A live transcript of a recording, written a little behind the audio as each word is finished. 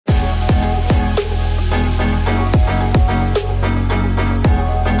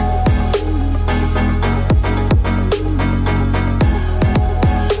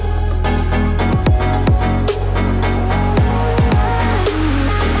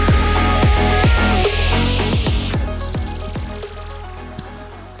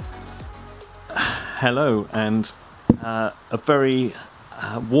hello, and a very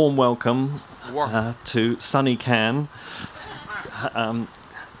warm welcome to sunny Cannes.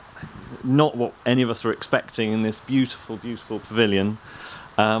 Not what any of us were expecting in this beautiful, beautiful pavilion.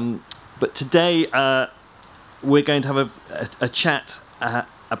 But today we're going to have a chat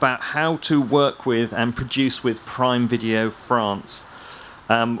about how to work with and produce with Prime Video France.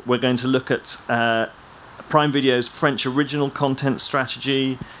 We're going to look at Prime Video's French original content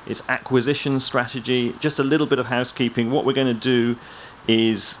strategy, its acquisition strategy, just a little bit of housekeeping. What we're going to do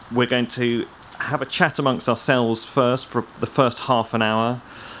is we're going to have a chat amongst ourselves first for the first half an hour.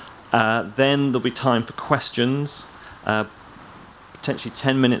 Then there'll be time for questions, potentially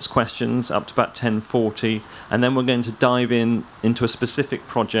 10 minutes questions, up to about 10:40. And then we're going to dive into a specific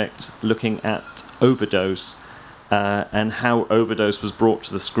project looking at Overdose and how Overdose was brought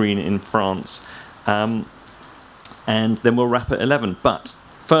to the screen in France. And then we'll wrap at 11. But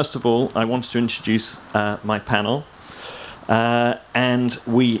first of all, I wanted to introduce my panel. And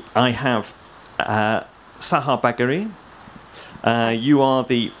I have Sahar Baghery. You are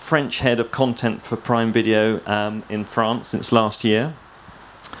the French head of content for Prime Video in France since last year.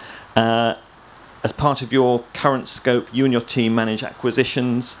 As part of your current scope, you and your team manage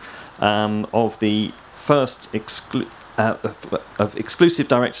acquisitions of the first exclusive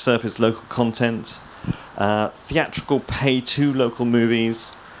direct-to-surface local content, theatrical pay-to local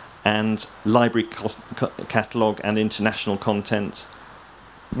movies, and library catalogue and international content,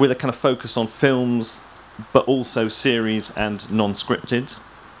 with a kind of focus on films, but also series and non-scripted.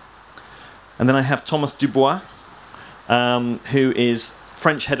 And then I have Thomas Dubois, who is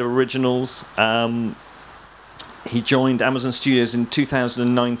French head of originals. He joined Amazon Studios in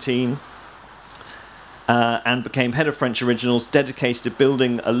 2019 and became head of French originals, dedicated to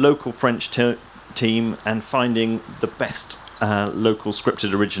building a local French team and finding the best local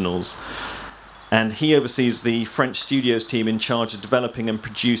scripted originals. And he oversees the French studios team in charge of developing and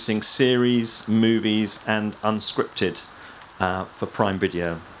producing series, movies, and unscripted for Prime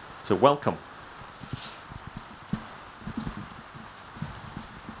Video. So welcome.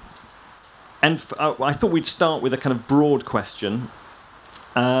 And I thought we'd start with a kind of broad question.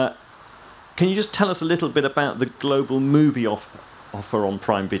 Can you just tell us a little bit about the global movie offer on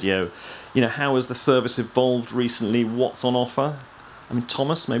Prime Video? You know, how has the service evolved recently? What's on offer? I mean,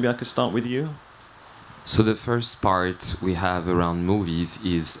 Thomas, maybe I could start with you. So the first part we have around movies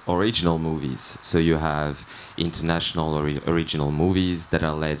is original movies. So you have international original movies that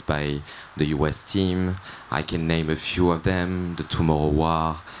are led by the US team. I can name a few of them: The Tomorrow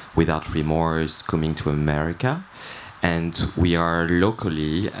War, Without Remorse, Coming to America. And we are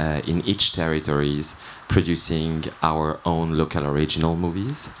locally, in each territories, producing our own local original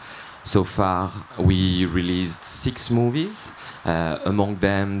movies. So far, we released 6 movies. Among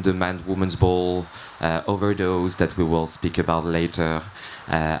them, The Man-Woman's Ball, Overdose, that we will speak about later,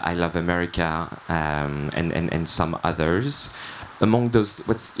 I Love America, and some others. Among those,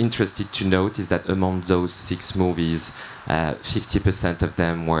 what's interesting to note is that among those 6 movies, 50% of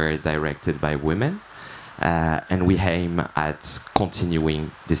them were directed by women. And we aim at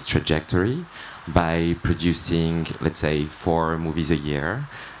continuing this trajectory by producing, let's say, 4 movies a year,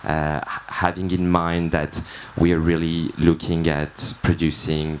 having in mind that we are really looking at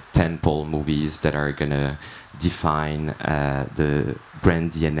producing tentpole movies that are going to define the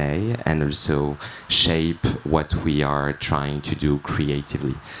brand DNA and also shape what we are trying to do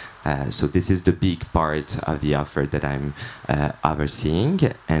creatively. So this is the big part of the offer that I'm overseeing,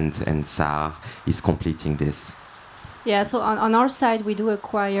 and Sahar is completing this. Yeah, so on our side, we do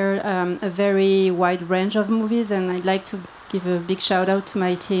acquire a very wide range of movies, and I'd like to give a big shout out to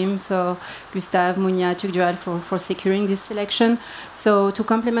my team, so Gustave, Mounia, Tugdual, for securing this selection. So to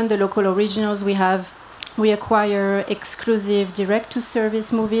complement the local originals, we acquire exclusive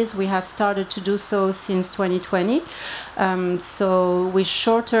direct-to-service movies. We have started to do so since 2020. So with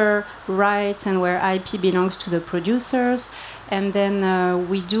shorter rights and where IP belongs to the producers. And then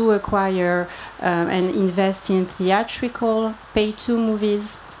we do acquire and invest in theatrical pay-to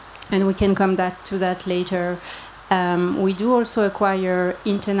movies, and we can come back to that later. We do also acquire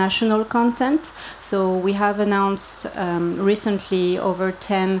international content. So we have announced recently over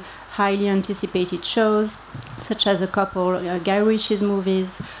 10 highly anticipated shows, such as a couple Guy Ritchie's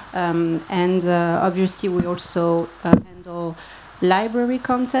movies, and obviously we also handle library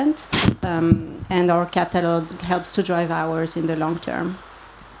content, and our catalog helps to drive hours in the long term.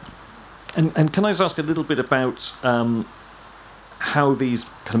 And can I just ask a little bit about how these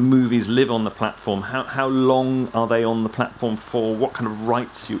kind of movies live on the platform? How long are they on the platform for? What kind of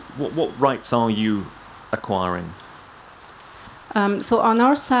rights what rights are you acquiring? So on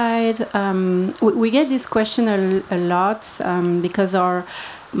our side, we get this question a lot because our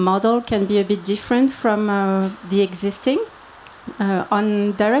model can be a bit different from the existing.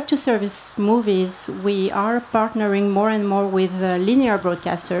 On direct-to-service movies, we are partnering more and more with linear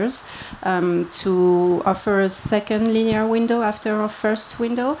broadcasters to offer a second linear window after our first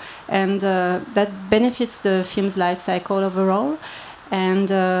window, and that benefits the film's life cycle overall. And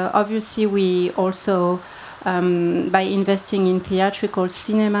obviously, we also by investing in theatrical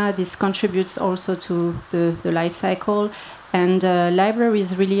cinema, this contributes also to the life cycle. And library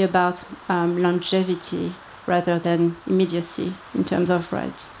is really about longevity rather than immediacy in terms of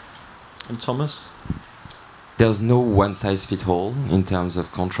rights. And Thomas? There's no one-size-fits-all in terms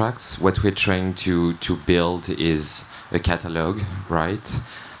of contracts. What we're trying to build is a catalog, right?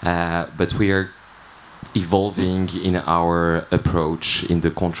 But we are evolving in our approach in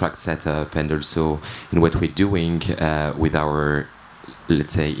the contract setup and also in what we're doing with our,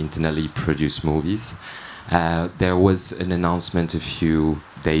 let's say, internally produced movies. There was an announcement a few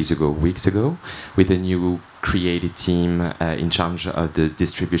weeks ago, with a new creative team in charge of the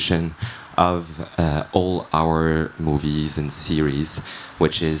distribution of all our movies and series,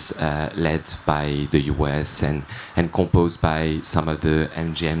 which is led by the US and composed by some of the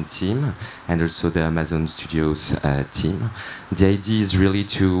MGM team and also the Amazon Studios team. The idea is really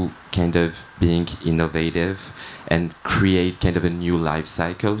to kind of being innovative and create kind of a new life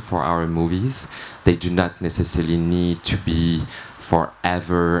cycle for our movies. They do not necessarily need to be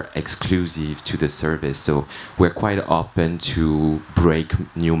forever exclusive to the service. So we're quite open to break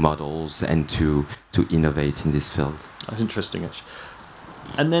new models and to innovate in this field. That's interesting, actually.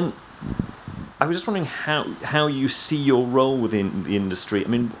 And then I was just wondering how you see your role within the industry.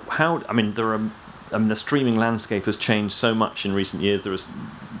 The streaming landscape has changed so much in recent years. There are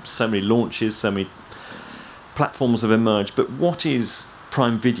so many launches, so many platforms have emerged. But what is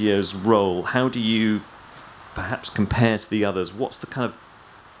Prime Video's role? How do you perhaps compare to the others? What's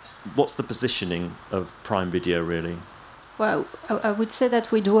the positioning of Prime Video really? Well, I would say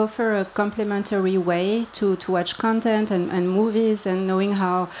that we do offer a complementary way to watch content and movies, and knowing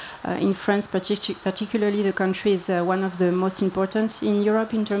how in France particularly the country is one of the most important in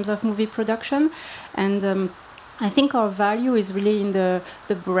Europe in terms of movie production. And I think our value is really in the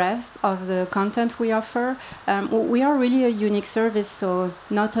breadth of the content we offer. We are really a unique service, so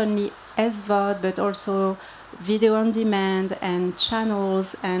not only SVOD but also video on demand and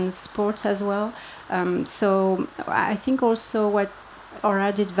channels and sports as well. So I think also what our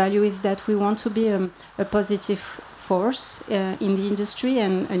added value is that we want to be a positive force in the industry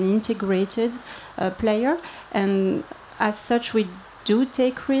and an integrated player. And as such, we do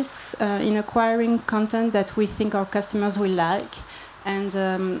take risks in acquiring content that we think our customers will like. And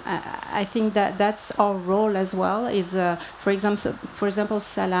I think that that's our role as well. Is for example,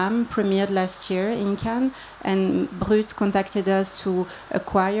 Salam premiered last year in Cannes, and Brut contacted us to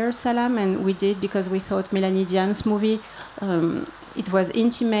acquire Salam, and we did because we thought Mélanie Diane's movie. It was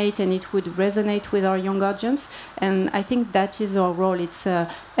intimate and it would resonate with our young audience, and I think that is our role. It's an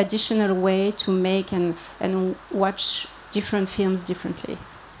additional way to make and watch different films differently.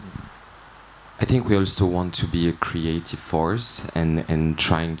 I think we also want to be a creative force and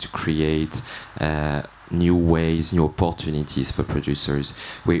trying to create new ways, new opportunities for producers.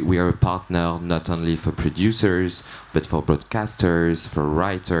 We are a partner not only for producers, but for broadcasters, for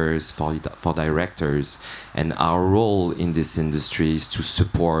writers, for directors. And our role in this industry is to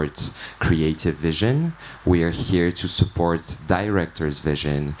support creative vision. We are here to support directors'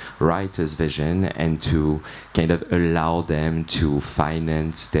 vision, writers' vision, and to kind of allow them to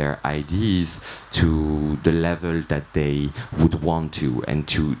finance their ideas to the level that they would want to, and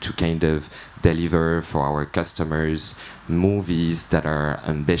to kind of deliver for our customers movies that are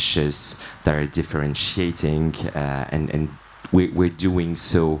ambitious, that are differentiating, and we're doing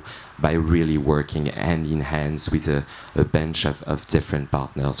so by really working hand in hand with a bunch of different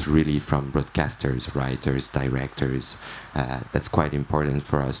partners, really from broadcasters, writers, directors. That's quite important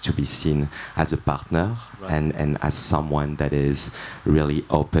for us to be seen as a partner, right, and as someone that is really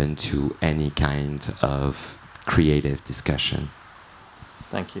open to any kind of creative discussion.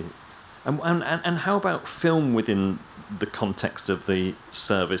 Thank you. And how about film within the context of the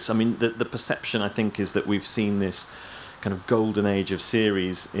service? I mean, the perception, I think, is that we've seen this kind of golden age of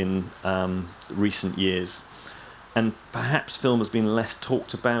series in recent years, and perhaps film has been less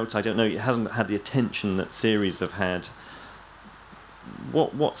talked about. I don't know, it hasn't had the attention that series have had.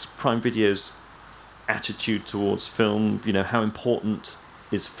 What's Prime Video's attitude towards film? You know, how important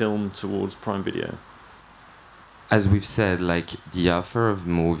is film towards Prime Video? as we've said, like the offer of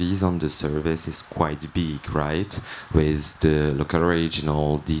movies on the service is quite big, right? With the local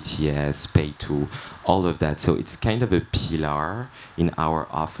original, DTS, Pay 2, all of that. So it's kind of a pillar in our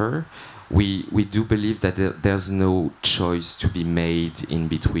offer. We do believe that there's no choice to be made in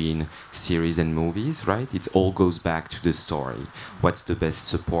between series and movies, right? It all goes back to the story. What's the best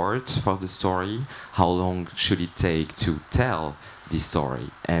support for the story? How long should it take to tell this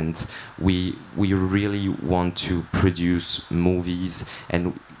story? And we really want to produce movies,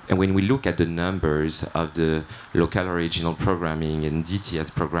 and when we look at the numbers of the local original programming and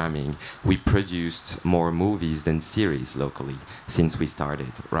DTS programming, we produced more movies than series locally since we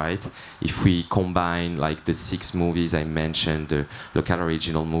started, right? If we combine like the 6 movies I mentioned, the local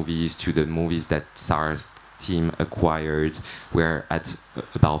original movies, to the movies that Sahar's team acquired, we're at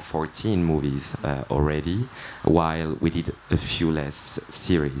about 14 movies already, while we did a few less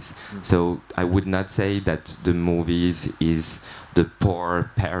series. So I would not say that the movies is the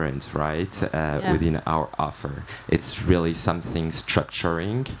poor parent, right, within our offer. It's really something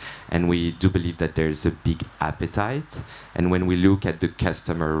structuring, and we do believe that there's a big appetite. And when we look at the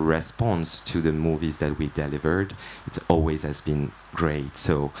customer response to the movies that we delivered, it always has been great.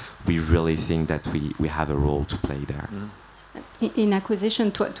 So we really think that we have a role to play there. In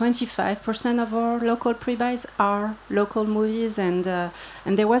acquisition, 25% of our local pre-buys are local movies, and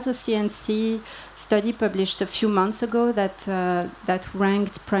there was a CNC study published a few months ago that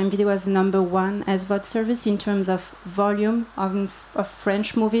ranked Prime Video as #1 as VOD service in terms of volume of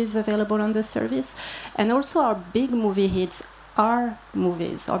French movies available on the service, and also our big movie hits are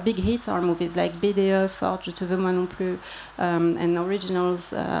movies. Our big hits are movies like BDE, Forde, Je te veux moi non plus, and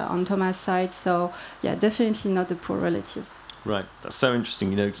originals on Thomas' side. So yeah, definitely not the poor relative. Right, that's so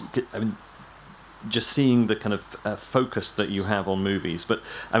interesting. You know, I mean, just seeing the kind of focus that you have on movies. But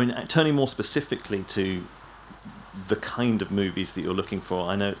I mean, turning more specifically to the kind of movies that you're looking for.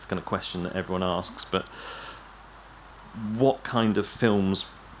 I know it's the kind of question that everyone asks, but what kind of films,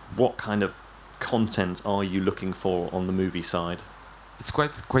 what kind of content are you looking for on the movie side? It's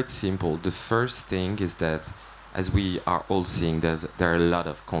quite simple. The first thing is that, as we are all seeing, there are a lot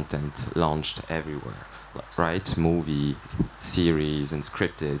of content launched everywhere, right? Movie, series, and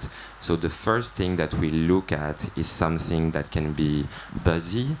scripted. So the first thing that we look at is something that can be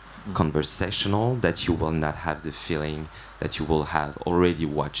buzzy, conversational, that you will not have the feeling that you will have already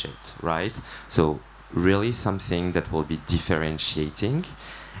watched it, right? So really something that will be differentiating.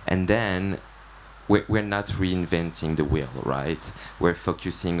 And then we're not reinventing the wheel, right? We're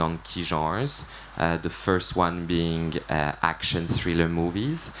focusing on key genres. The first one being action thriller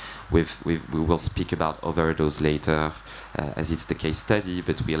movies. We will speak about Overdose later, as it's the case study,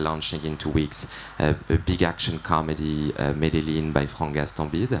 but we are launching in 2 weeks a big action comedy, Medellin by Franck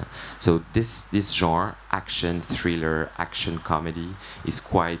Gastambide. So this genre, action thriller, action comedy, is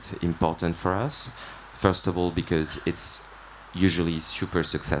quite important for us. First of all, because it's usually super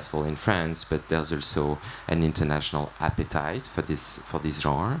successful in France, but there's also an international appetite for this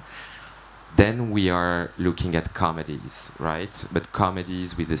genre. Then we are looking at comedies, right? But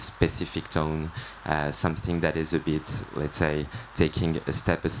comedies with a specific tone, something that is a bit, let's say, taking a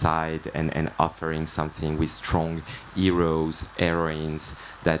step aside and offering something with strong heroes, heroines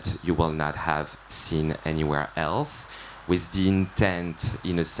that you will not have seen anywhere else, with the intent,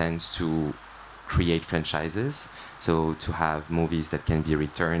 in a sense, to create franchises, so to have movies that can be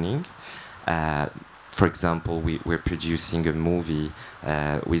returning. For example, we're producing a movie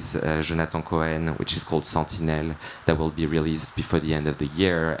with Jonathan Cohen, which is called Sentinelle, that will be released before the end of the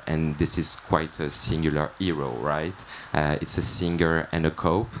year, and this is quite a singular hero, right? It's a singer and a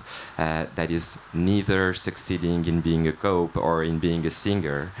cope that is neither succeeding in being a cope or in being a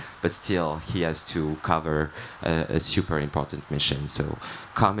singer, but still he has to cover a super important mission. So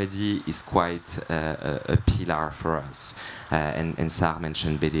comedy is quite a pillar for us. And Sahar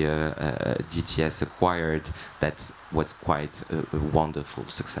mentioned BDE, DTS acquired, that was quite a wonderful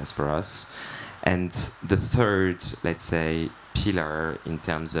success for us. And the third, let's say, pillar in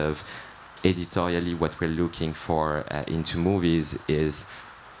terms of editorially what we're looking for into movies is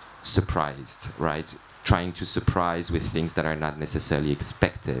surprised, right? Trying to surprise with things that are not necessarily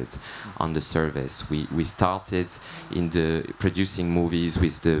expected on the service. We started in the producing movies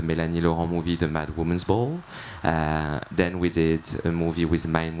with the Mélanie Laurent movie, The Mad Woman's Ball. Then we did a movie with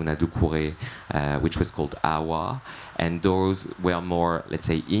Maïmouna Doucouré, which was called Awa. And those were more, let's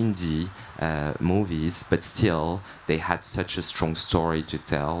say, indie movies, but still they had such a strong story to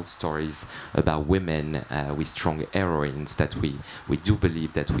tell, stories about women with strong heroines, that we do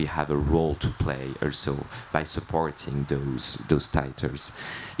believe that we have a role to play also by supporting those titles.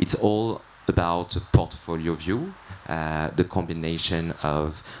 It's all about a portfolio view, the combination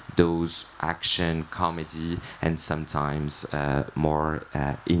of those action, comedy, and sometimes more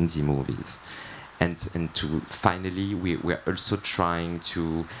indie movies. And to finally, we're also trying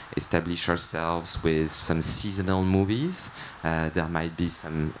to establish ourselves with some seasonal movies. There might be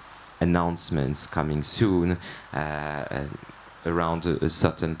some announcements coming soon around a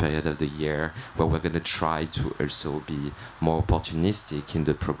certain period of the year where we're going to try to also be more opportunistic in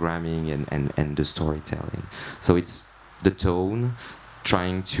the programming and the storytelling. So it's the tone,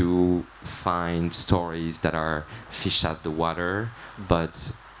 trying to find stories that are fish out the water,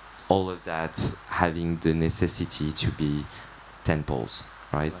 but all of that having the necessity to be tentpoles,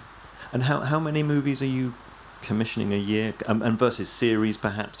 right? And how many movies are you commissioning a year, and versus series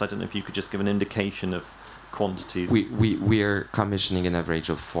perhaps? I don't know if you could just give an indication of quantities. We are commissioning an average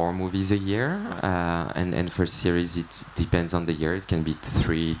of 4 movies a year, and for series it depends on the year. It can be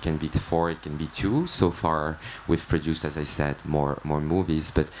 3, it can be 4, it can be 2. So far we've produced, as I said, more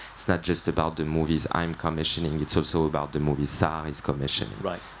movies, but it's not just about the movies I'm commissioning, it's also about the movies Sahar is commissioning.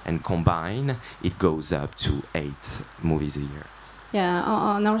 Right. And combined it goes up to 8 movies a year. Yeah,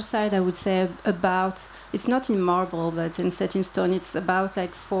 on our side, I would say about, it's not in marble, but in set in stone, it's about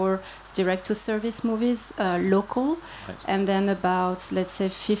like 4 direct-to-service movies, local, Right. and then about, let's say,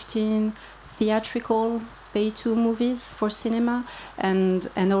 15 theatrical pay-to movies for cinema, and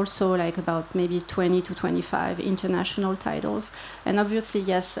also like about maybe 20 to 25 international titles. And obviously,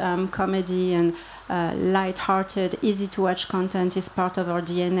 yes, comedy and light-hearted, easy-to-watch content is part of our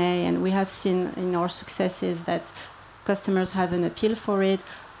DNA, and we have seen in our successes that customers have an appeal for it,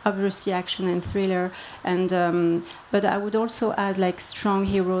 obviously action and thriller, and but I would also add like strong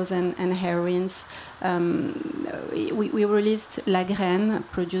heroes and heroines. We released La Graine,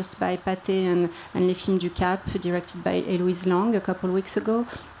 produced by Pathé and Les Films du Cap, directed by Héloïse Lang a couple weeks ago.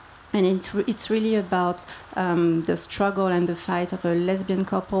 And it's really about the struggle and the fight of a lesbian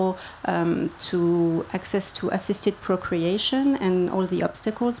couple to access to assisted procreation and all the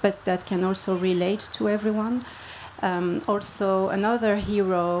obstacles, but that can also relate to everyone. Also, another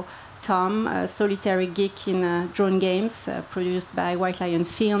hero, Tom, a solitary geek in drone games, produced by White Lion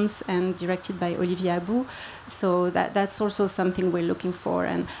Films and directed by Olivier Abou. So that's also something we're looking for.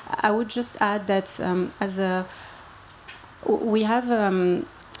 And I would just add that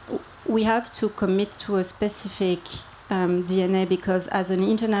we have to commit to a specific DNA, because as an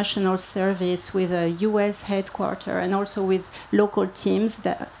international service with a US headquarter and also with local teams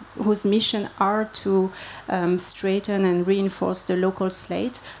whose mission are to straighten and reinforce the local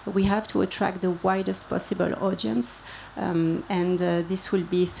slate, we have to attract the widest possible audience, and this will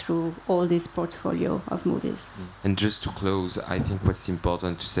be through all this portfolio of movies. And just to close, I think what's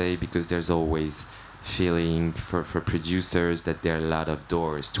important to say, because there's always feeling for producers that there are a lot of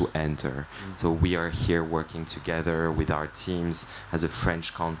doors to enter. So we are here working together with our teams as a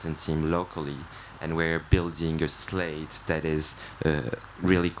French content team locally, and we're building a slate that is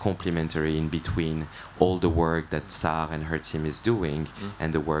really complementary in between all the work that Sahar and her team is doing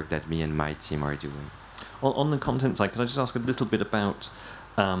and the work that me and my team are doing. On the content side, could I just ask a little bit about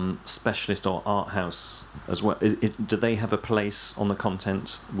specialist or art house as well? Do they have a place on the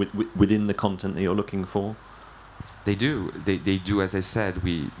content within the content that you're looking for? They do. They do. As I said,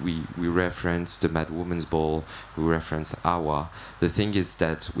 we reference the Mad Woman's Ball. We reference Awa. The thing is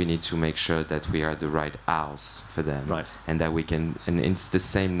that we need to make sure that we are the right house for them, right? And that we can. And it's the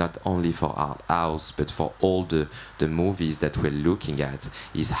same not only for our house, but for all the movies that we're looking at.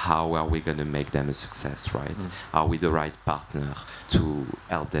 Is how are we going to make them a success, right? Are we the right partner to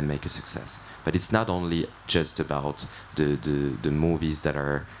help them make a success? But it's not only just about the movies that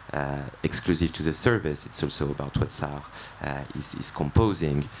are exclusive to the service. It's also about what Sahar is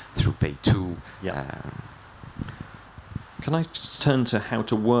composing through Pay 2. Yeah. Can I just turn to how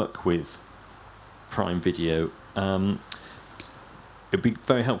to work with Prime Video? It'd be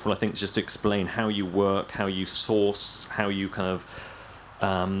very helpful, I think, just to explain how you work, how you source, how you kind of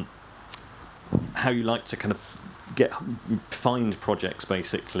how you like to kind of find projects,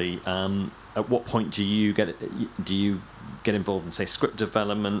 basically. At what point do you get involved in, say, script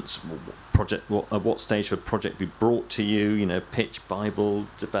development? At what stage should a project be brought to you? You know, pitch, Bible,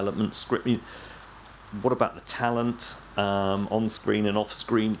 development, script. What about the talent on screen and off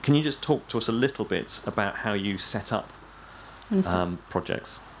screen? Can you just talk to us a little bit about how you set up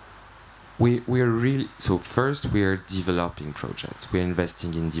projects? So first we are developing projects. We're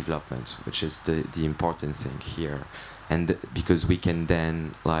investing in development, which is the important thing here. And because we can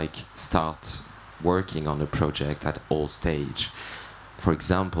then start working on a project at all stage. For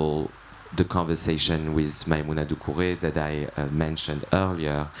example, the conversation with Maimouna Doucouré that I mentioned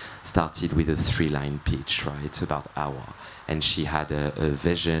earlier started with a 3-line pitch, right, about Awa. And she had a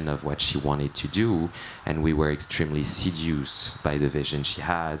vision of what she wanted to do, and we were extremely seduced by the vision she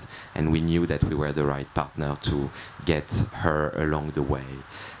had, and we knew that we were the right partner to get her along the way.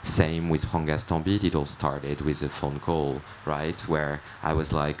 Same with Franck Gastambide, it all started with a phone call, right, where I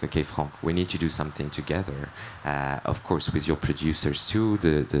was like, okay, Franck, we need to do something together. Of course, with your producers too,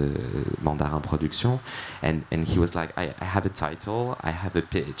 the Mandarin Production. And he was like, I have a title, I have a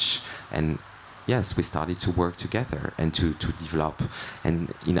pitch. And yes, we started to work together and to develop.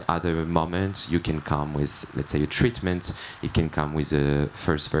 And in other moments, you can come with, let's say, a treatment. It can come with a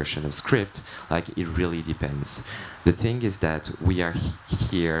first version of script. Like, it really depends. The thing is that we are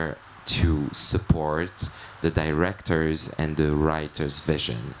here to support the directors and the writers'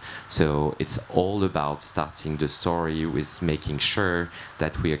 vision. So it's all about starting the story with making sure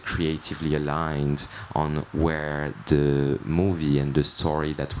that we are creatively aligned on where the movie and the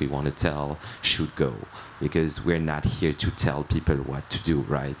story that we want to tell should go. Because we're not here to tell people what to do,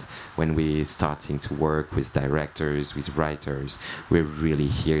 right? When we're starting to work with directors, with writers, we're really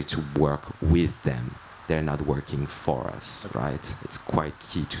here to work with them. They're not working for us, right? It's quite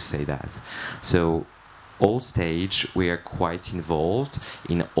key to say that. So all stage, we are quite involved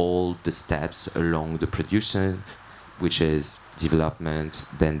in all the steps along the production, which is development,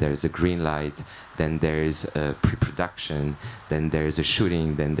 then there's a green light, then there's a pre-production, then there's a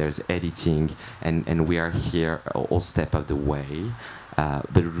shooting, then there's editing, and we are here all step of the way,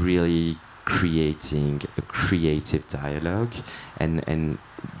 but really creating a creative dialogue and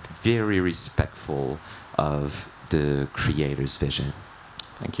very respectful of the creator's vision.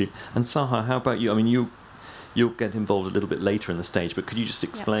 Thank you. And Sahar, how about you? I mean, you'll get involved a little bit later in the stage, but could you just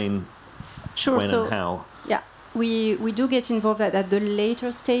explain when and how? Yeah, we do get involved at the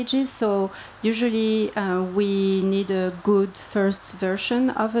later stages. So usually we need a good first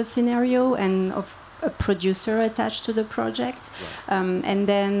version of a scenario and of a producer attached to the project. Right. And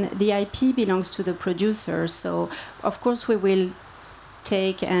then the IP belongs to the producer. So of course we will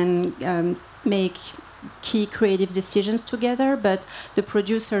take and make key creative decisions together, but the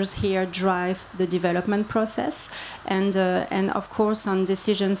producers here drive the development process, and of course on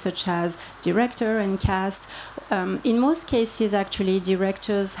decisions such as director and cast. In most cases, actually,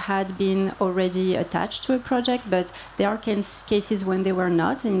 directors had been already attached to a project, but there are cases when they were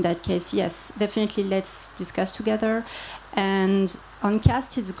not. In that case, yes, definitely let's discuss together. And on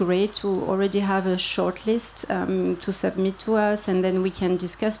cast, it's great to already have a short list to submit to us, and then we can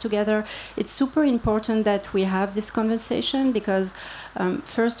discuss together. It's super important that we have this conversation because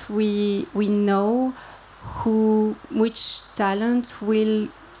first we know which talent will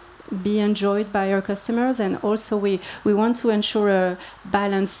be enjoyed by our customers, and also we want to ensure a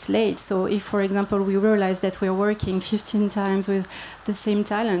balanced slate. So if, for example, we realize that we're working 15 times with the same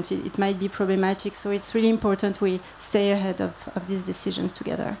talent, it might be problematic. So it's really important we stay ahead of these decisions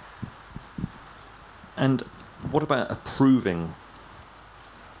together. And what about approving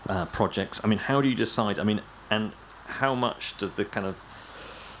projects? I mean, how do you decide? I mean, and how much does the kind of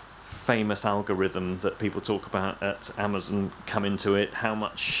famous algorithm that people talk about at Amazon come into it? How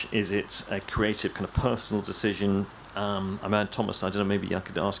much is it a creative kind of personal decision? I mean, Thomas, I don't know, maybe I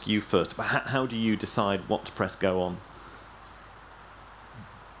could ask you first, but how do you decide what to press go on?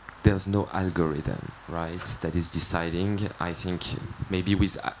 There's no algorithm, right, that is deciding. I think maybe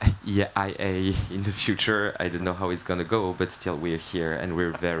with IA in the future, I don't know how it's going to go, but still we're here and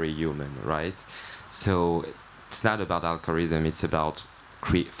we're very human, right? So it's not about algorithm, it's about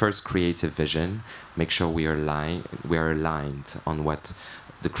first creative vision, make sure we are aligned on what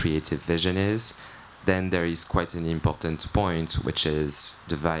the creative vision is. Then there is quite an important point, which is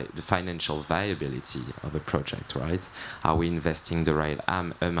the financial viability of a project, right? Are we investing the right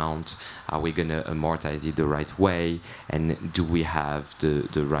amount? Are we going to amortize it the right way? And do we have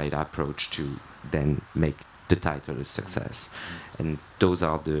the right approach to then make the title a success? And those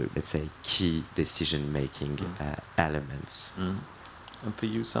are the, let's say, key decision-making elements. And for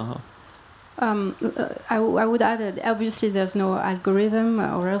you, Sahar? I would add that obviously there's no algorithm,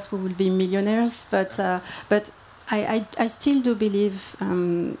 or else we would be millionaires. But I still do believe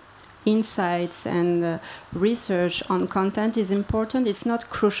insights and research on content is important. It's not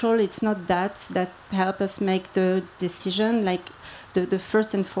crucial. It's not that help us make the decision. Like the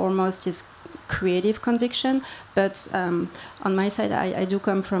first and foremost is creative conviction. But on my side, I do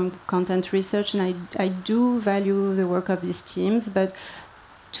come from content research, and I do value the work of these teams, but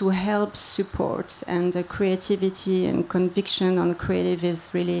to help support, and creativity and conviction on creative is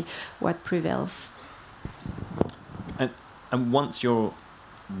really what prevails. And once you're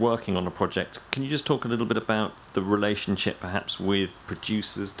working on a project, can you just talk a little bit about the relationship perhaps with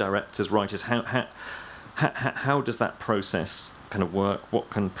producers, directors, writers? How does that process kind of work? What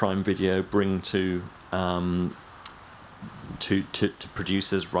can Prime Video bring to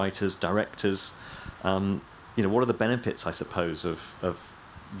producers, writers, directors? What are the benefits, I suppose, of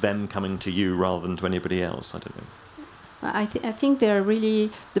them coming to you rather than to anybody else? I don't know. I think the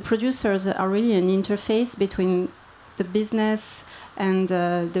producers are really an interface between the business and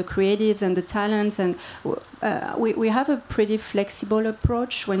the creatives and the talents, and we have a pretty flexible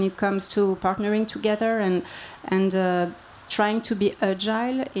approach when it comes to partnering together and trying to be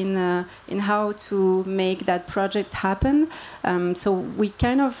agile in how to make that project happen. So we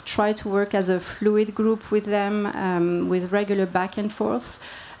kind of try to work as a fluid group with them, with regular back and forth,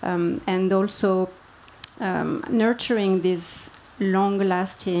 and also nurturing these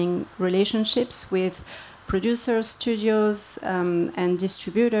long-lasting relationships with producers, studios, and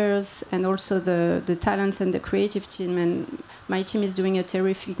distributors, and also the talents and the creative team. And my team is doing a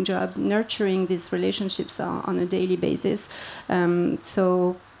terrific job nurturing these relationships on a daily basis.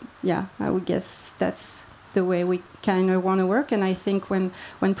 So, yeah, I would guess that's the way we kind of want to work. And I think when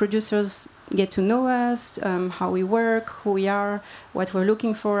producers get to know us, how we work, who we are, what we're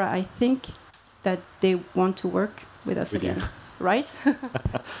looking for, I think that they want to work with us again, right?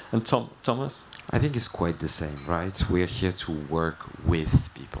 And Thomas? I think it's quite the same, right? We are here to work with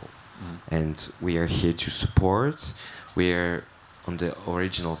people, and we are here to support. We're on the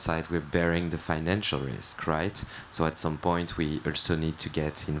original side, we're bearing the financial risk, right? So at some point, we also need to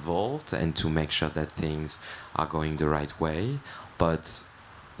get involved and to make sure that things are going the right way. But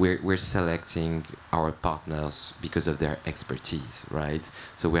we're selecting our partners because of their expertise, right?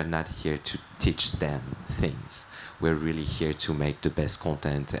 So we're not here to teach them things. We're really here to make the best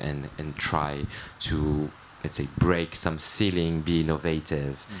content and try to, let's say, break some ceiling, be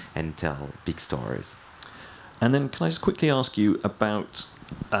innovative, and tell big stories. And then can I just quickly ask you about,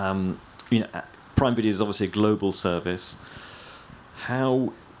 Prime Video is obviously a global service.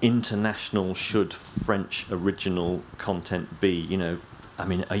 How international should French original content be?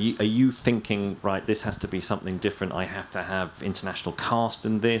 Are you thinking, right, this has to be something different, I have to have international cast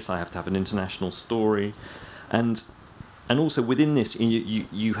in this, I have to have an international story, and also within this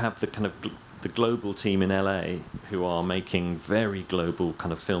you have the kind of the global team in LA who are making very global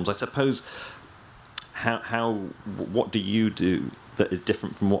kind of films. I suppose what do you do that is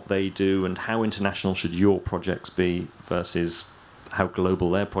different from what they do, and how international should your projects be versus how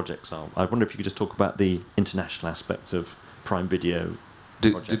global their projects are? I wonder if you could just talk about the international aspect of Prime Video.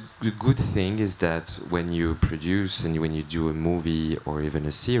 The good thing is that when you produce and when you do a movie or even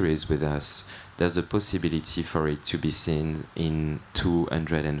a series with us, there's a possibility for it to be seen in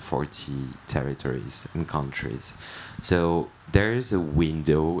 240 territories and countries. So there is a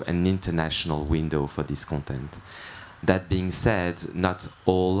window, an international window for this content. That being said, not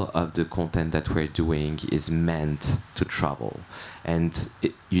all of the content that we're doing is meant to travel. And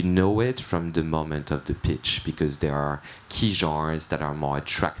you know it from the moment of the pitch, because there are key genres that are more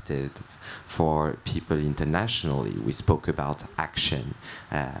attractive for people internationally. We spoke about action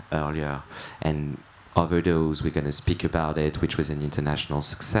earlier, and Overdose, we're going to speak about it, which was an international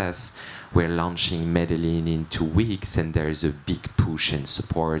success. We're launching Medellin in 2 weeks, and there's a big push and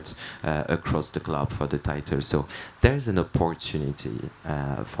support across the globe for the title. So there's an opportunity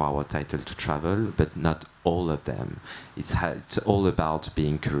for our title to travel, but not all of them. It's all about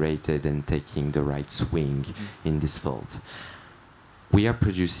being curated and taking the right swing in this field. We are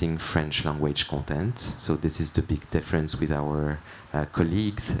producing French language content, so this is the big difference with our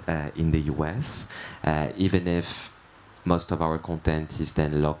colleagues in the US. Even if most of our content is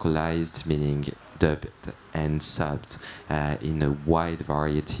then localized, meaning dubbed and subbed in a wide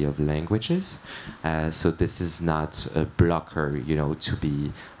variety of languages. So this is not a blocker, to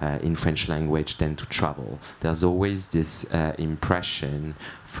be in French language than to travel. There's always this impression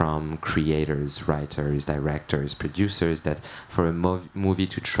from creators, writers, directors, producers that for a movie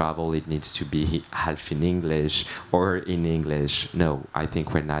to travel, it needs to be half in English or in English. No, I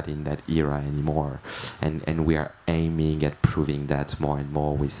think we're not in that era anymore. And we are aiming at proving that more and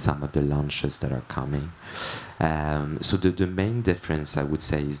more with some of the launches that are coming. So the main difference, I would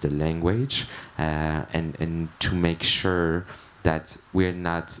say, is the language, and to make sure that we're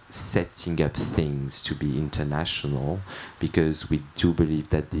not setting up things to be international, because we do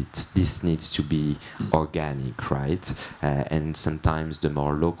believe that this needs to be organic, right? And sometimes the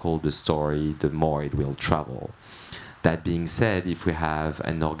more local the story, the more it will travel. That being said, if we have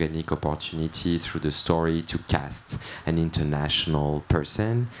an organic opportunity through the story to cast an international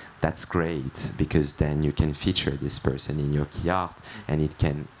person, that's great, because then you can feature this person in your key art and it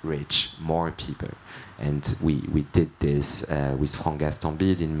can reach more people. And we did this with Franck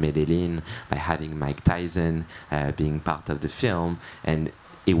Gastambide in Medellin by having Mike Tyson being part of the film, and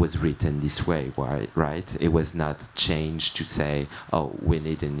it was written this way, right? It was not changed to say, oh, we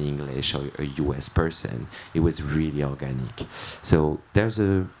need an English or a US person. It was really organic. So there's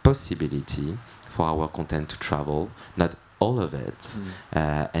a possibility for our content to travel, not all of it,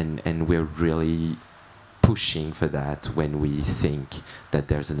 and we're really pushing for that when we think that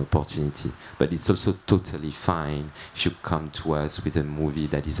there's an opportunity. But it's also totally fine if you come to us with a movie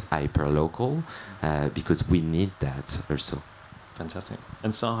that is hyper local, because we need that also. Fantastic.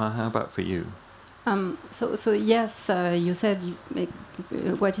 And Sahar, how about for you? So yes, you said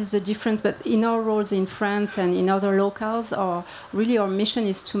what is the difference, but in our roles in France and in other locales, our mission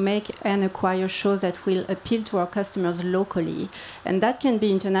is to make and acquire shows that will appeal to our customers locally, and that can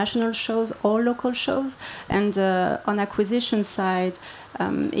be international shows or local shows. And on acquisition side,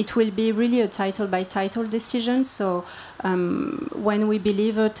 it will be really a title by title decision. So when we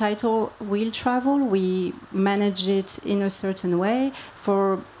believe a title will travel, we manage it in a certain way.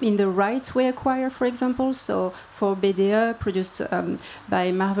 In the rights we acquire, for example. So for BDE, produced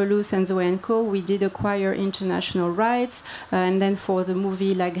by Marvelous and Zoé & Co., we did acquire international rights. And then for the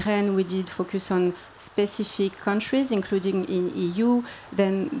movie La Graine, we did focus on specific countries, including in EU.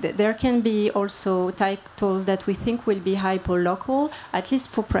 Then there can be also titles that we think will be hyper-local, at least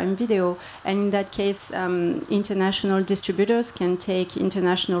for Prime Video. And in that case, international distributors can take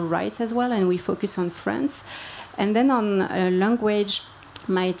international rights as well, and we focus on France. And then on language,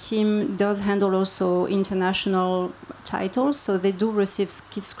 my team does handle also international titles, so they do receive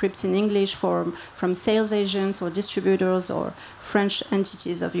scripts in English from sales agents or distributors or French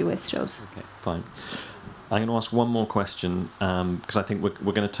entities of US shows. Okay, fine. I'm going to ask one more question, because I think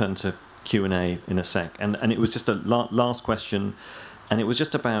we're going to turn to Q&A in a sec. And it was just a last question, and it was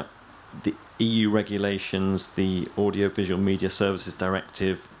just about the EU regulations, the Audiovisual Media Services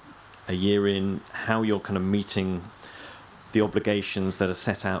Directive, a year in, how you're kind of meeting the obligations that are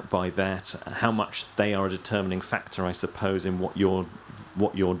set out by that, how much they are a determining factor, I suppose, in what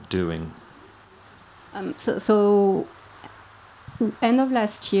you're doing. So end of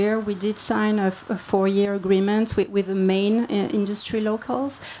last year, we did sign a 4-year agreement with the main industry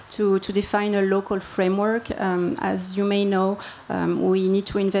locals to define a local framework. As you may know, we need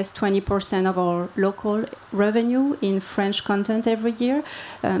to invest 20% of our local revenue in French content every year.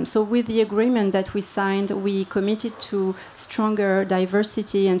 So with the agreement that we signed, we committed to stronger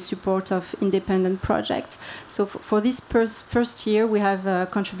diversity and support of independent projects. So for this first year, we have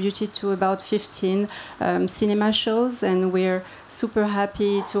contributed to about 15 cinema shows, and we're super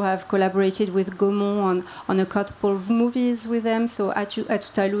happy to have collaborated with Gaumont on a couple of movies with them. So À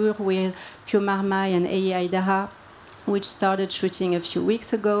tout à l'heure with Pio Marmaille and Eyi Aïdara, which started shooting a few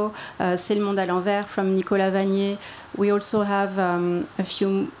weeks ago. C'est le monde à l'envers from Nicolas Vanier. We also have a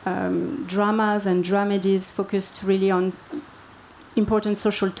few dramas and dramedies focused really on important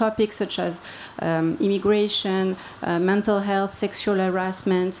social topics such as immigration, mental health, sexual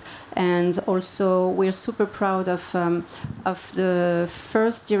harassment, and also we're super proud of the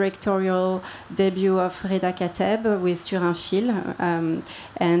first directorial debut of Reda Kateb with Sur un fil.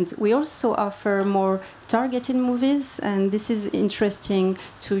 And we also offer more targeted movies, and this is interesting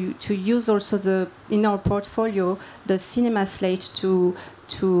to use also in our portfolio the cinema slate to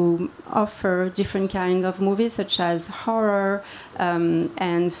offer different kinds of movies such as horror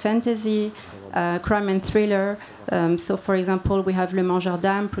and fantasy, crime and thriller. So, for example, we have Le Mangeur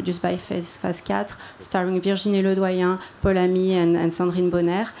d'âme, produced by Phase 4, starring Virginie Ledoyen, Paul Ami, and Sandrine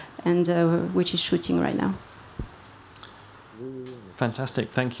Bonner, and which is shooting right now. Fantastic,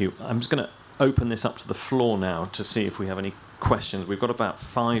 thank you. I'm just going to open this up to the floor now to see if we have any questions. We've got about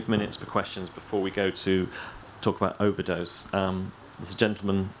 5 minutes for questions before we go to talk about Overdose. There's a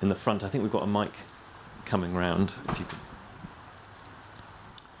gentleman in the front. I think we've got a mic coming round. If you could.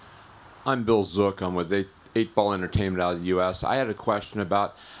 I'm Bill Zook. I'm with 8-Ball Entertainment out of the U.S. I had a question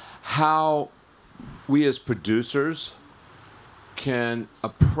about how we as producers can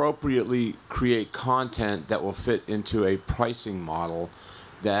appropriately create content that will fit into a pricing model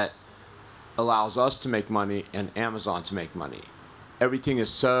that allows us to make money and Amazon to make money. Everything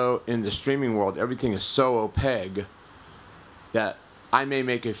is so, in the streaming world, everything is so opaque that I may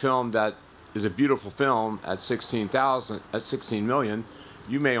make a film that is a beautiful film at 16 million.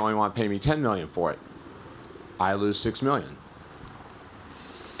 You may only want to pay me 10 million for it. I lose 6 million.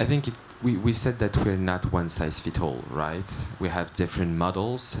 I think we said that we're not one size fits all, right? We have different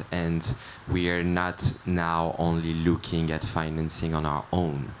models, and we are not now only looking at financing on our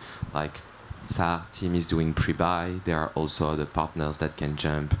own. Like Sahar team is doing pre-buy. There are also other partners that can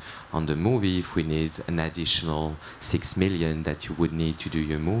jump on the movie if we need an additional 6 million that you would need to do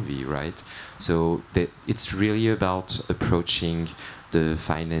your movie, right? So it's really about approaching the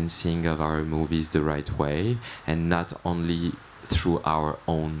financing of our movies the right way, and not only through our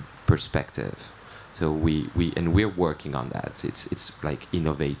own perspective. So we're working on that. It's like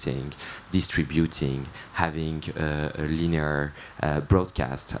innovating, distributing, having a linear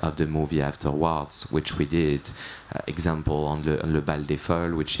broadcast of the movie afterwards, which we did. Example on Le Bal des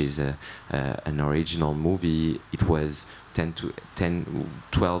Folles, which is an original movie. It was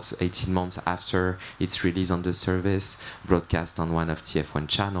 12, 18 months after its release on the service, broadcast on one of TF1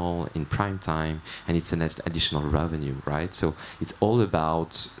 channel in prime time, and it's an additional revenue, right? So it's all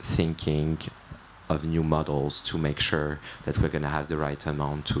about thinking of new models to make sure that we're going to have the right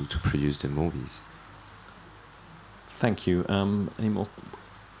amount to produce the movies. Thank you. Any more?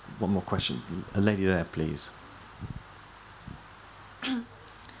 One more question. A lady there, please.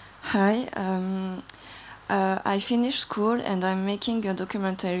 Hi. I finished school and I'm making a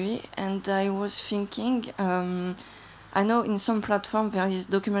documentary, and I was thinking, I know in some platform there is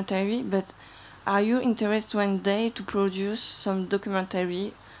documentary, but are you interested one day to produce some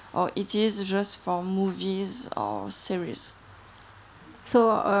documentary, or it is just for movies or series?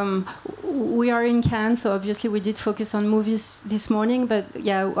 So we are in Cannes, so obviously we did focus on movies this morning, but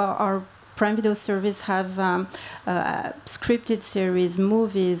yeah, our Prime Video service have scripted series,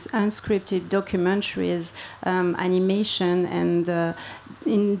 movies, unscripted documentaries, animation, and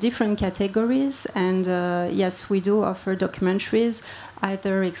in different categories. And yes, we do offer documentaries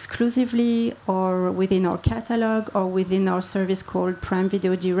either exclusively or within our catalog or within our service called Prime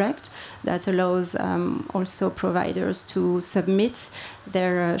Video Direct, that allows also providers to submit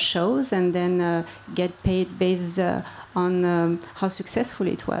their shows and then get paid based on how successful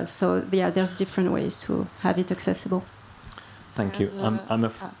it was. So yeah, there's different ways to have it accessible. Thank you.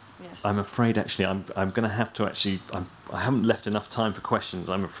 Yes. I'm afraid actually I'm going to have to I haven't left enough time for questions.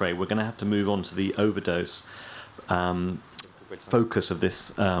 I'm afraid we're going to have to move on to the Overdose focus of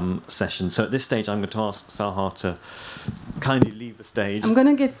this session. So at this stage, I'm going to ask Sahar to kindly leave the stage. I'm going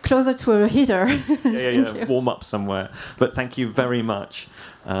to get closer to a heater. yeah. Warm up somewhere. But thank you very much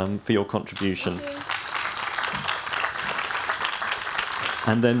for your contribution.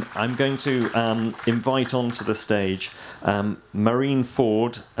 And then I'm going to invite onto the stage Marine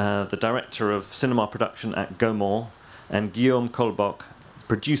Forde, the director of cinema production at Gaumont, and Guillaume Colboc,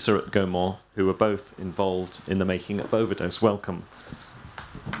 producer at Gaumont, who were both involved in the making of Overdose. Welcome.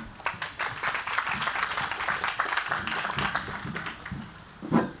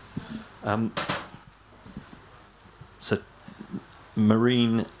 So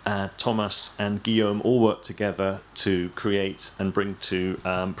Marine, Thomas and Guillaume all worked together to create and bring to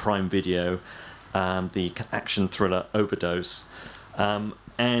Prime Video the action thriller Overdose.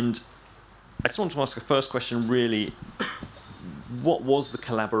 And I just want to ask a first question, really. What was the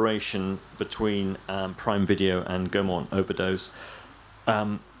collaboration between Prime Video and Gaumont Overdose?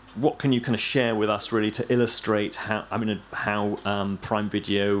 What can you kind of share with us, really, to illustrate how Prime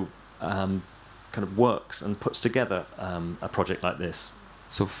Video kind of works and puts together a project like this?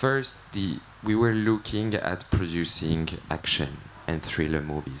 So first, we were looking at producing action and thriller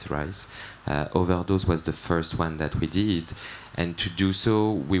movies, right? Overdose was the first one that we did, and to do so,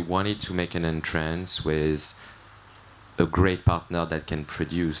 we wanted to make an entrance with a great partner that can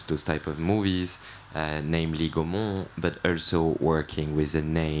produce those type of movies, namely Gaumont, but also working with a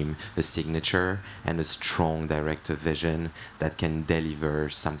name, a signature, and a strong director vision that can deliver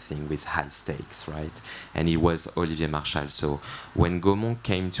something with high stakes, right? And it was Olivier Marchal. So when Gaumont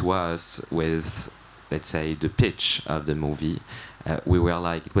came to us with, let's say, the pitch of the movie, we were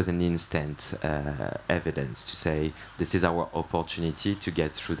like, it was an instant evidence to say, this is our opportunity to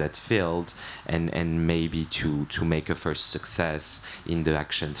get through that field and maybe to make a first success in the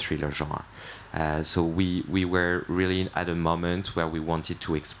action thriller genre. So we were really at a moment where we wanted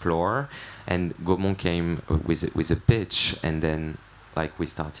to explore, and Gaumont came with a pitch, and then like we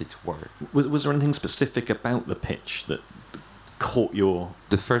started to work. Was there anything specific about the pitch that caught your...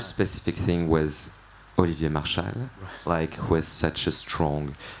 The first specific thing was Olivier Marchal, like, who has such a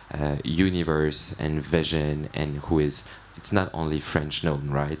strong universe and vision, and who is, it's not only French known,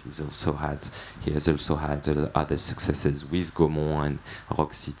 right? He has also had other successes with Gaumont and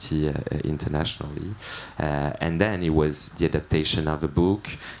Rock City internationally. And then it was the adaptation of a book,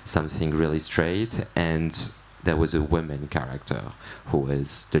 something really straight, and there was a woman character who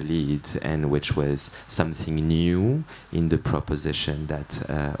was the lead, and which was something new in the proposition that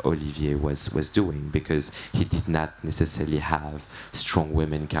Olivier was doing, because he did not necessarily have strong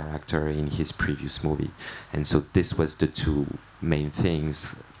women character in his previous movie. And so this was the two main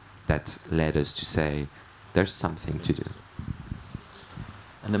things that led us to say there's something to do.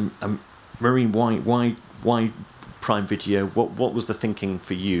 And then, Marine, why Prime Video? What was the thinking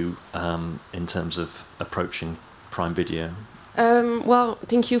for you in terms of approaching Prime Video? Well,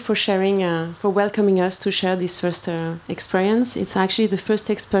 thank you for sharing, for welcoming us to share this first experience. It's actually the first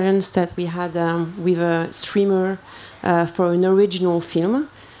experience that we had with a streamer for an original film.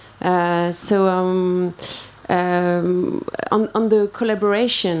 On the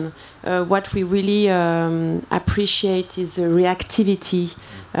collaboration, what we really appreciate is the reactivity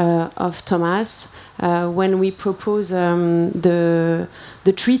of Thomas. When we propose the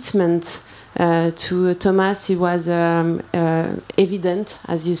treatment to Thomas, it was evident,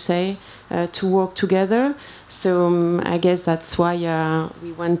 as you say, to work together. So I guess that's why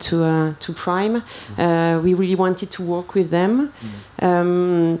we went to Prime. We really wanted to work with them.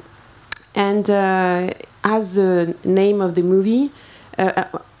 As the name of the movie,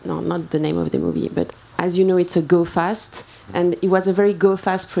 no, not the name of the movie, but as you know, it's a go fast, and it was a very go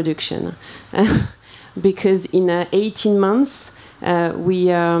fast production. Because in 18 months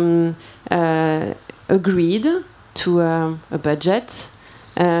we agreed to a budget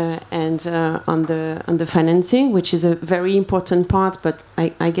and on the financing, which is a very important part, but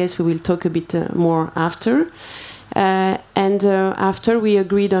I guess we will talk a bit more after. After we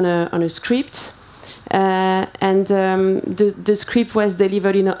agreed on a script, the script was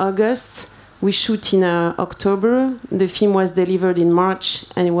delivered in August. We shoot in October. The film was delivered in March,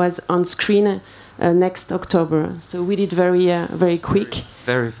 and it was on screen next October. So we did very quick.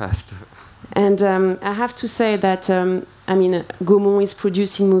 Very fast. And I have to say that Gaumont is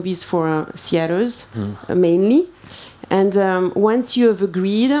producing movies for theaters mainly. And once you have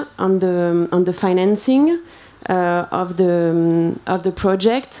agreed on the financing of the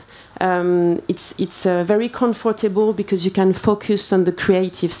project, it's very comfortable because you can focus on the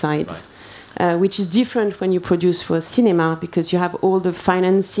creative side. Right. Which is different when you produce for cinema, because you have all the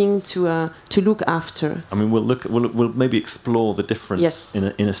financing to look after. I mean, we'll maybe explore the difference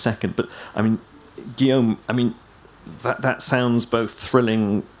in a second. But I mean, Guillaume, I mean, that sounds both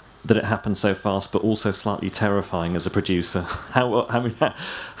thrilling that it happened so fast, but also slightly terrifying as a producer. How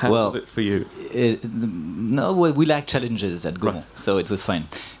was it for you? We like challenges at Gaumont, so it was fine.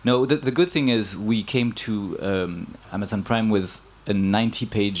 No, the good thing is we came to Amazon Prime with a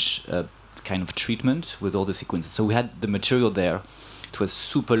 90-page kind of treatment with all the sequences. So we had the material there. It was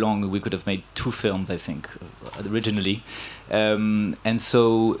super long. We could have made 2 films, I think, originally. And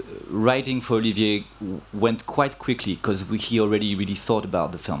so writing for Olivier went quite quickly because he already really thought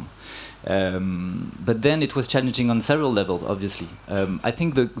about the film. But then it was challenging on several levels, obviously. I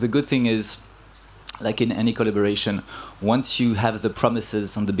think the good thing is, like in any collaboration, once you have the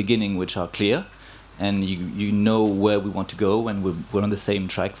promises on the beginning which are clear, and you know where we want to go, and we're on the same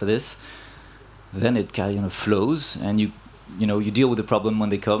track for this, then it kind of flows, and you deal with the problem when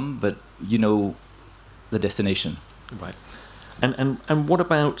they come, but you know the destination. Right. And what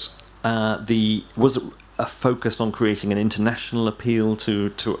about was it a focus on creating an international appeal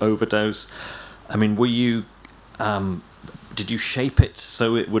to Overdose? I mean, were you did you shape it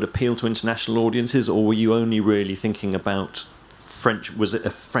so it would appeal to international audiences, or were you only really thinking about French? Was it a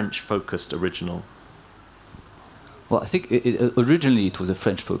French-focused original? Well, I think originally it was a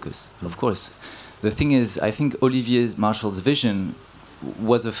French focus, of course. The thing is, I think Olivier Marchal's vision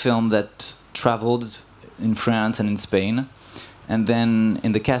was a film that traveled in France and in Spain. And then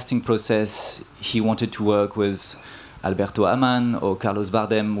in the casting process, he wanted to work with Alberto Aman or Carlos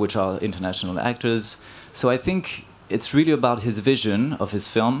Bardem, which are international actors. So I think it's really about his vision of his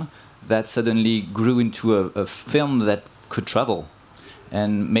film that suddenly grew into a film that could travel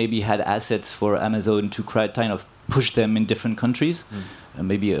and maybe had assets for Amazon to kind of push them in different countries.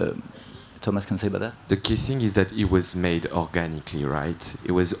 Maybe Thomas can say about that. The key thing is that it was made organically, right?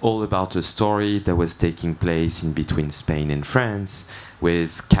 It was all about a story that was taking place in between Spain and France,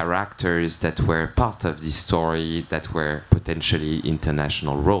 with characters that were part of this story that were potentially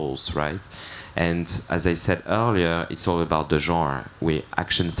international roles, right? And as I said earlier, it's all about the genre. With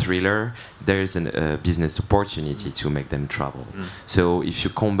action thriller, there's a business opportunity to make them travel. So if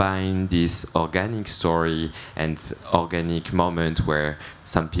you combine this organic story and organic moment where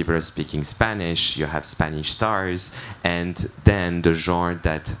some people are speaking Spanish, you have Spanish stars, and then the genre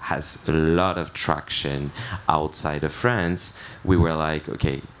that has a lot of traction outside of France, we were like,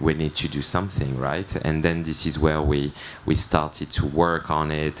 okay, we need to do something, right? And then this is where we started to work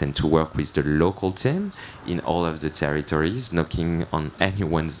on it and to work with the local team in all of the territories, knocking on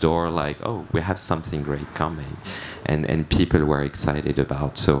anyone's door like, oh, we have something great coming. And people were excited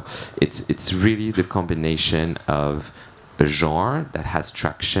about. So it's really the combination of a genre that has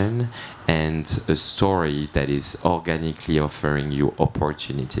traction and a story that is organically offering you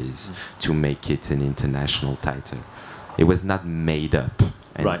opportunities to make it an international title. It was not made up.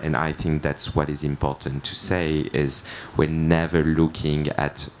 And I think that's what is important to say, is we're never looking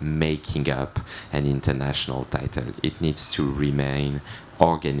at making up an international title. It needs to remain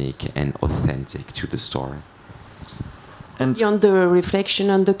organic and authentic to the story. And on the reflection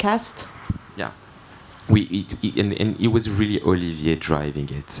on the cast? Yeah. And it was really Olivier driving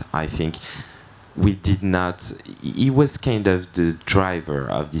it. I think we did not... He was kind of the driver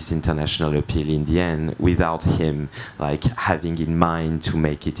of this international appeal in the end, without him like having in mind to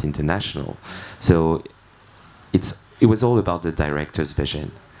make it international. So it was all about the director's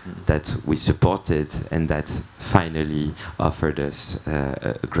vision that we supported and that finally offered us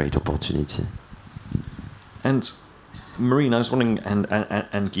a great opportunity. And Marine, I was wondering,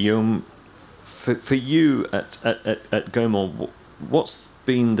 and Guillaume, for you at Gaumont, what's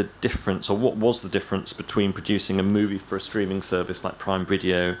been the difference, or what was the difference between producing a movie for a streaming service like Prime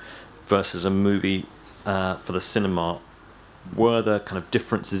Video versus a movie for the cinema? Were there kind of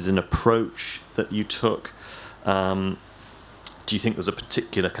differences in approach that you took? Do you think there's a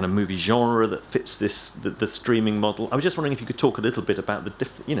particular kind of movie genre that fits the streaming model? I was just wondering if you could talk a little bit about the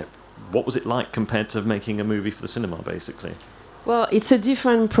different, what was it like compared to making a movie for the cinema, basically? Well, it's a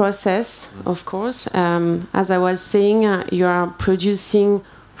different process, of course. As I was saying, you are producing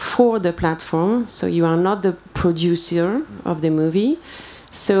for the platform, so you are not the producer of the movie.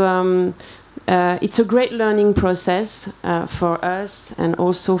 So it's a great learning process for us and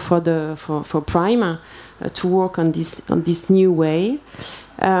also for Prime to work on this new way.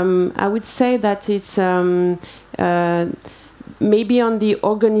 I would say that it's maybe on the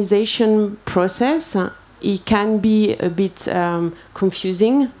organization process. It can be a bit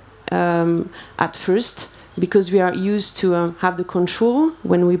confusing at first, because we are used to have the control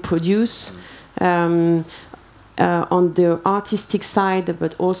when we produce on the artistic side,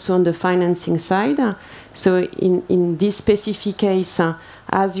 but also on the financing side. So in this specific case,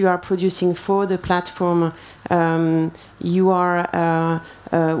 as you are producing for the platform, you are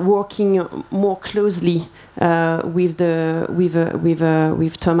working more closely with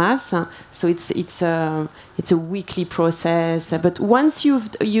Thomas. So it's a weekly process. But once you've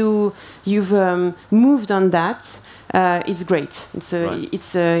moved on that, it's great.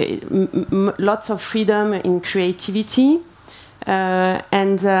 It's lots of freedom in creativity,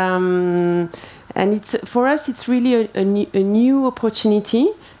 and it's, for us, it's really a new opportunity.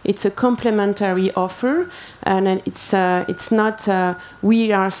 It's a complementary offer, and it's not.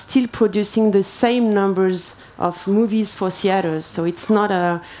 We are still producing the same numbers of movies for theaters, so it's not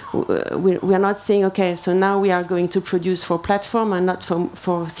we are not saying, okay, so now we are going to produce for platform and not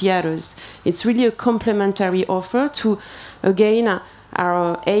for theaters. It's really a complementary offer to, again,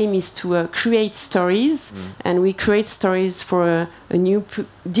 our aim is to create stories, and we create stories for a new,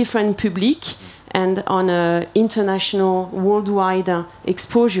 different public, and on an international, worldwide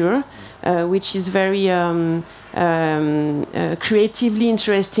exposure, which is very creatively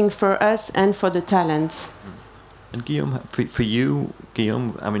interesting for us and for the talent. And Guillaume, for you,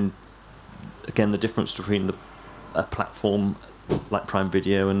 Guillaume, I mean, again, the difference between a platform like Prime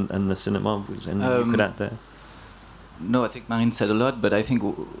Video and the cinema, was anything you could add there? No, I think Marine said a lot, but I think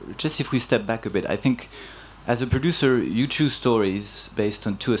just if we step back a bit, I think as a producer, you choose stories based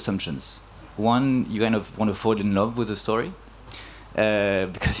on two assumptions. One, you kind of want to fall in love with the story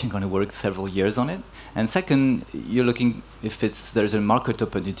because you're going to work several years on it. And second, you're looking if there's a market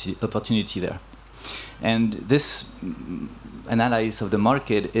opportunity there. And this analysis of the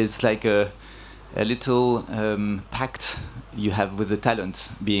market is like a little pact you have with the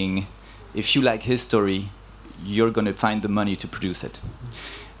talent, being if you like his story, you're going to find the money to produce it.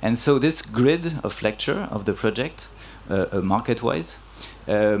 And so this grid of lecture of the project, market-wise,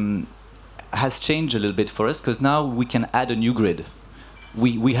 has changed a little bit for us, because now we can add a new grid.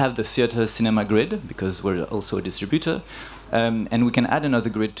 We have the theater cinema grid, because we're also a distributor, and we can add another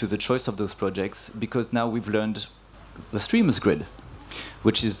grid to the choice of those projects, because now we've learned the streamers grid,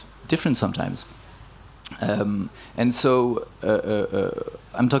 which is different sometimes. And so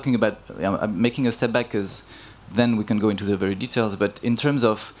I'm talking about, I'm making a step back, because then we can go into the very details. But in terms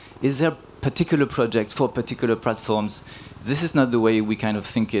of, is there particular project for particular platforms, this is not the way we kind of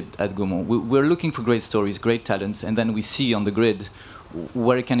think it at Gaumont. We're looking for great stories, great talents, and then we see on the grid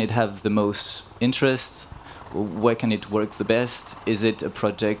where can it have the most interest, where can it work the best. Is it a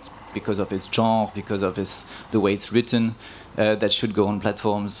project because of its genre, because of the way it's written, that should go on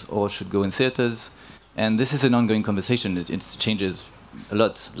platforms or should go in theaters? And this is an ongoing conversation. It changes a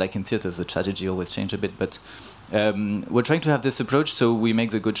lot. Like in theaters, the strategy always changes a bit, but we're trying to have this approach so we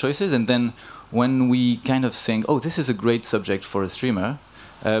make the good choices, and then when we kind of think, oh, this is a great subject for a streamer,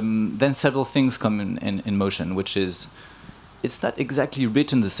 then several things come in motion, which is, it's not exactly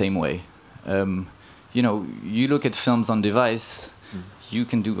written the same way. You know, you look at films on device, you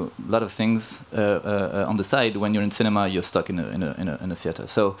can do a lot of things on the side. When you're in cinema, you're stuck in a theater.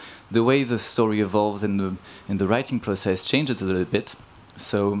 So the way the story evolves in the writing process changes a little bit.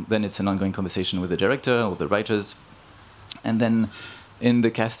 So then it's an ongoing conversation with the director or the writers. And then in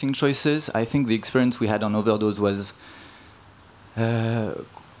the casting choices, I think the experience we had on Overdose was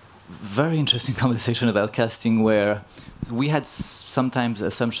very interesting conversation about casting, where we had sometimes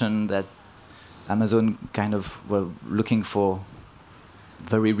assumption that Amazon kind of were looking for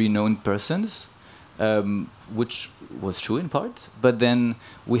very renowned persons, which was true in part. But then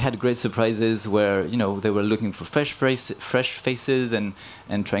we had great surprises where, you know, they were looking for fresh faces and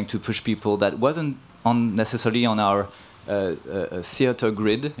trying to push people that wasn't necessarily on our theater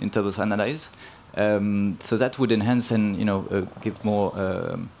grid in terms of analyze. So that would enhance and, you know, give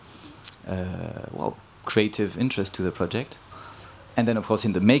more creative interest to the project. And then, of course,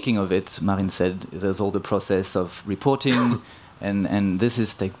 in the making of it, Marine said there's all the process of reporting, and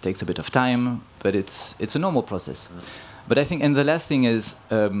this takes a bit of time, but it's a normal process. But I think, and the last thing is,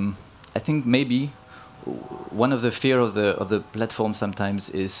 I think maybe one of the fear of the platform sometimes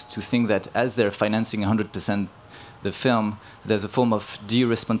is to think that as they're financing 100% the film, there's a form of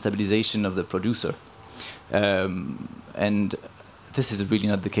de-responsabilization of the producer, and this is really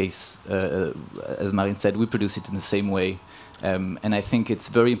not the case. As Marine said, we produce it in the same way. And I think it's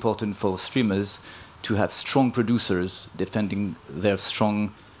very important for streamers to have strong producers defending their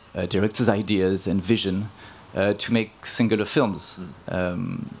strong directors' ideas and vision to make singular films.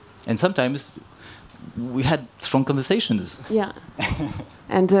 And sometimes we had strong conversations. Yeah.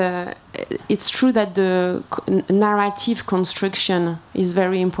 And it's true that the narrative construction is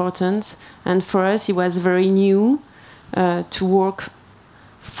very important. And for us, it was very new to work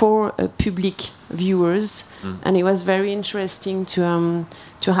for public viewers, and it was very interesting to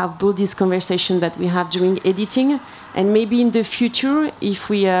have all these conversations that we have during editing, and maybe in the future, if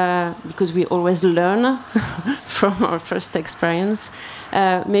we because we always learn from our first experience,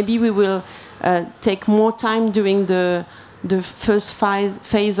 maybe we will take more time during the first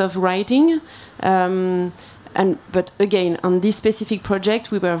phase of writing. But again, on this specific project,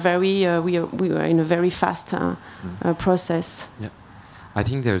 we were we were in a very fast process. Yeah. I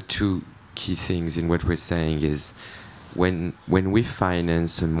think there are two key things in what we're saying is when we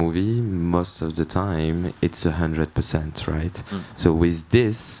finance a movie, most of the time it's 100%, right? So with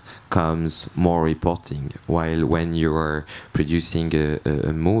this comes more reporting, while when you're producing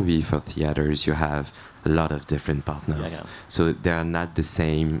a movie for theaters, you have a lot of different partners. So they are not the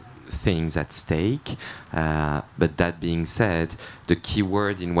same things at stake. But that being said, the key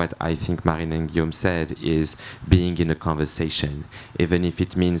word in what I think Marine and Guillaume said is being in a conversation. Even if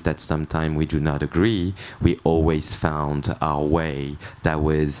it means that sometimes we do not agree, we always found our way that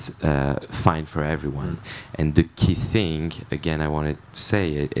was fine for everyone. And the key thing, again, I wanted to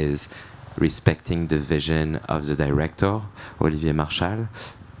say it, is respecting the vision of the director, Olivier Marchal.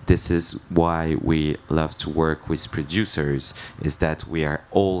 This is why we love to work with producers, is that we are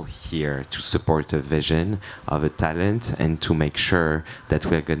all here to support a vision of a talent and to make sure that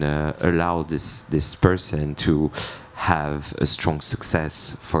we're going to allow this person to have a strong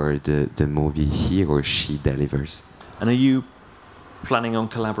success for the movie he or she delivers. And are you planning on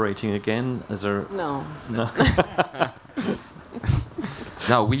collaborating again? No. No.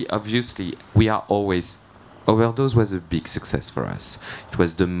 No, we are always... Overdose was a big success for us. It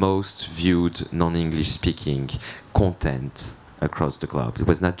was the most viewed non-English speaking content across the globe. It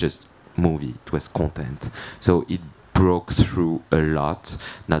was not just movie, it was content. So it broke through a lot,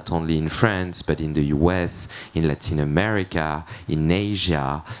 not only in France, but in the US, in Latin America, in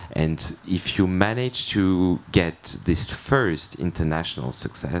Asia. And if you manage to get this first international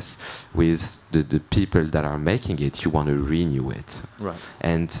success with the people that are making it, you want to renew it. Right.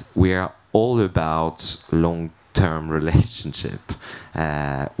 And we are all about long-term relationship.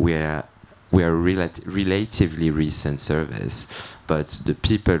 We're we are relatively recent service, but the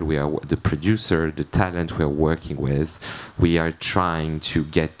people the producer, the talent we are working with, we are trying to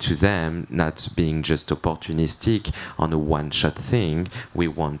get to them, not being just opportunistic on a one-shot thing. We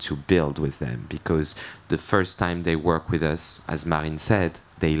want to build with them, because the first time they work with us, as Marine said,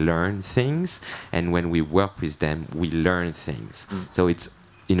 they learn things, and when we work with them, we learn things. So it's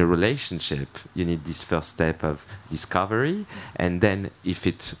in a relationship, you need this first step of discovery, and then if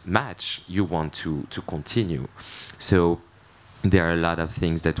it match, you want to continue. So there are a lot of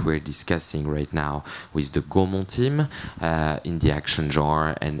things that we're discussing right now with the Gaumont team in the action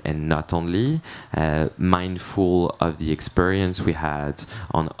genre, and not only, mindful of the experience we had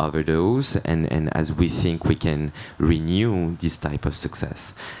on Overdose, and as we think we can renew this type of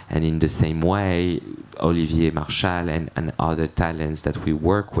success. And in the same way, Olivier Marchal and other talents that we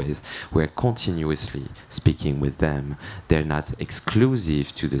work with, we're continuously speaking with them. They're not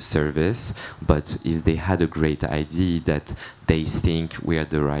exclusive to the service, but if they had a great idea that they think we are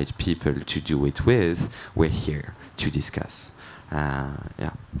the right people to do it with, we're here to discuss.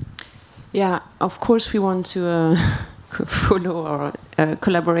 Yeah, of course we want to follow our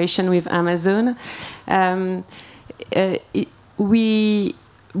collaboration with Amazon. We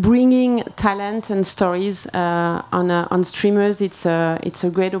bringing talent and stories on streamers. It's a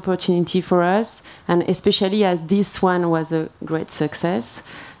great opportunity for us, and especially as this one was a great success.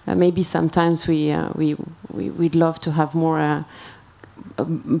 Maybe sometimes we'd love to have more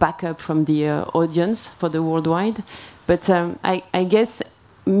backup from the audience for the worldwide. But I guess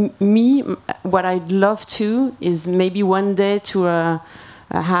what I'd love to is maybe one day to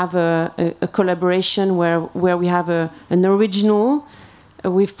have a collaboration where we have an original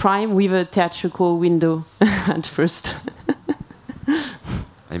with Prime with a theatrical window at first.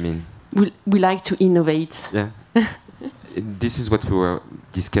 I mean, we like to innovate. Yeah. This is what we were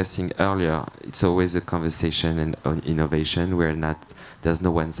discussing earlier. It's always a conversation on innovation. There's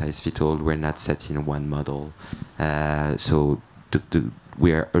no one size fits all. We're not set in one model. So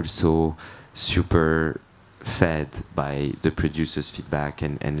we are also super fed by the producers' feedback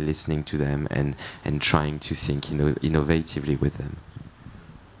and listening to them and trying to think innovatively with them.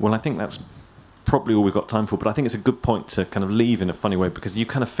 Well, I think that's probably all we've got time for, but I think it's a good point to kind of leave in a funny way, because you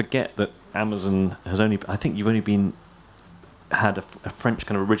kind of forget that Amazon I think you've only had a French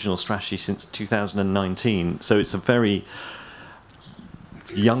kind of original strategy since 2019, so it's a very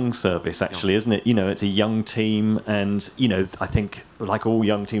young service actually, isn't it? It's a young team, and I think like all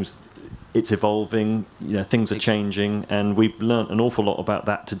young teams, it's evolving, things are changing, and we've learnt an awful lot about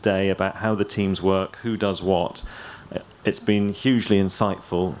that today, about how the teams work, who does what. It's been hugely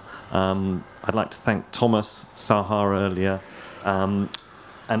insightful. I'd like to thank Thomas, Sahar earlier,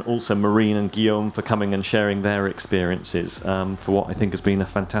 and also Marine and Guillaume for coming and sharing their experiences for what I think has been a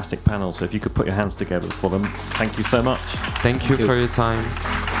fantastic panel. So if you could put your hands together for them, thank you so much. Thank you for your time.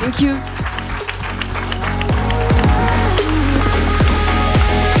 Thank you.